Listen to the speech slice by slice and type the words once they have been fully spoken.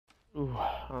Ooh,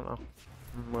 I don't know.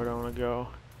 Where do I want to go?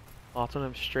 Lots of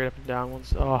them straight up and down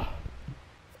ones. Oh.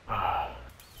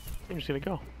 I'm just gonna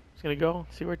go. Just gonna go,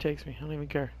 see where it takes me. I don't even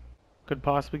care. Could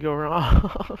possibly go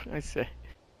wrong. I say.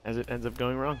 As it ends up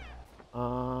going wrong.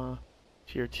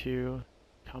 Tier 2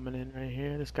 coming in right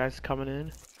here. This guy's coming in.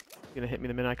 He's gonna hit me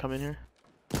the minute I come in here.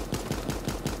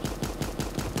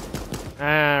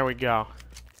 There we go.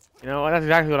 You know what? That's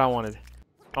exactly what I wanted.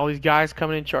 All these guys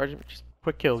coming in charging. Just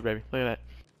quick kills, baby. Look at that.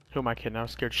 Who am I kidding? I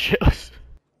was scared shitless.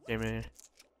 Came in here.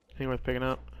 Anything worth picking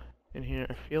up? In here,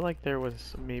 I feel like there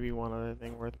was maybe one other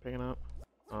thing worth picking up.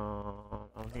 I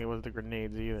don't think it was the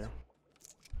grenades either.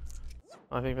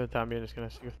 I think for the time being, I'm just gonna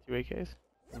stick with 2 AKs.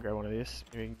 And grab one of these.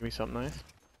 Maybe give me something nice.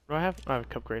 What do I have? Oh, I have a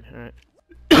cup grade.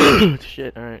 Alright.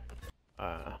 Shit, alright.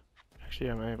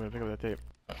 Actually, I'm gonna pick up that tape.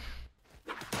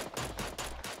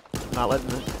 Not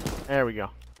letting it. There we go.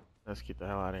 Let's keep the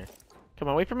hell out of here. Come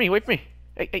on, wait for me, wait for me!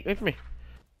 Hey, hey, wait for me!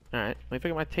 Alright, let me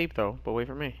pick up my tape though, but wait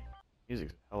for me.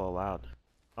 Music's hella loud.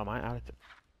 Oh, am I out of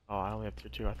Oh, I only have tier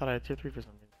 2. I thought I had tier 3 for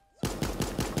some reason.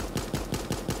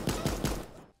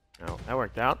 No, that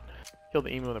worked out. Killed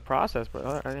the emu in the process, but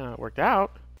you know, it worked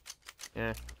out.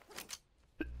 Yeah.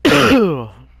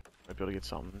 Might be able to get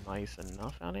something nice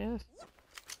enough out of this.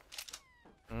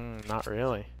 Not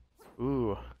really.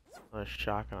 Ooh, another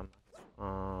shotgun.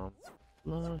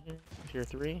 Tier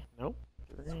 3? Nope.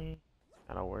 3.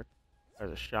 That'll work.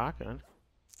 There's a shotgun.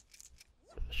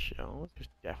 There's a shell. There's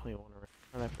definitely one around.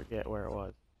 How did I forget where it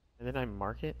was? And then I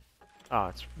mark it? Oh,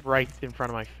 it's right in front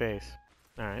of my face.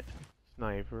 Alright.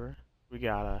 Sniper. We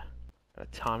got a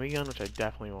Tommy gun, which I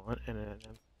definitely want. And then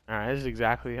alright, this is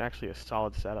exactly actually a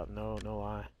solid setup. No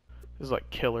lie. This is like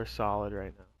killer solid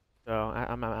right now. So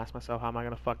I'm gonna ask myself, how am I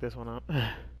gonna fuck this one up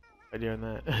by doing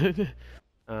that?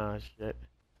 Oh shit.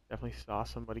 Definitely saw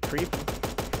somebody creeping.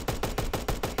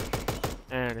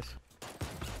 There it is.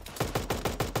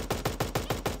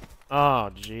 Oh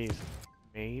jeez.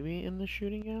 Maybe in the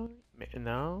shooting gallery?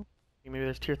 No? Maybe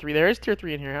there's tier 3. There is tier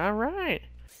 3 in here. Alright.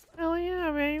 Hell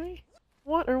yeah, baby.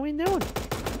 What are we doing?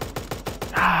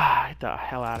 Ah, get the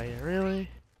hell out of here. Really?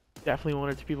 Definitely 1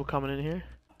 or 2 people coming in here.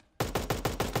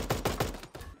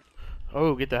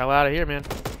 Oh, get the hell out of here, man.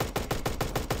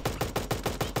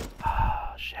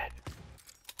 Oh, shit.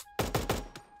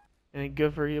 Any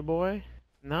good for you, boy?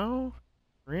 No?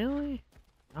 Really?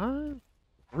 None?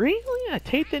 Really? A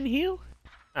tape didn't heal?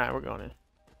 Alright, we're going in.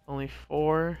 Only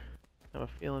 4. I have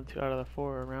a feeling 2 out of the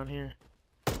 4 are around here.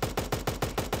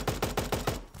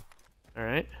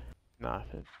 Alright.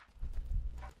 Nothing.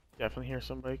 Definitely hear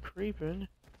somebody creeping.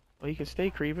 Well, you can stay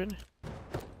creeping.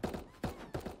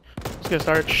 Just gonna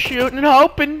start shooting and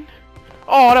hoping.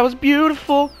 Oh, that was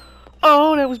beautiful.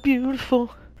 Oh, that was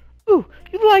beautiful. Ooh,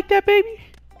 you like that, baby?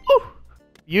 Ooh,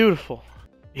 beautiful.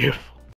 Beautiful.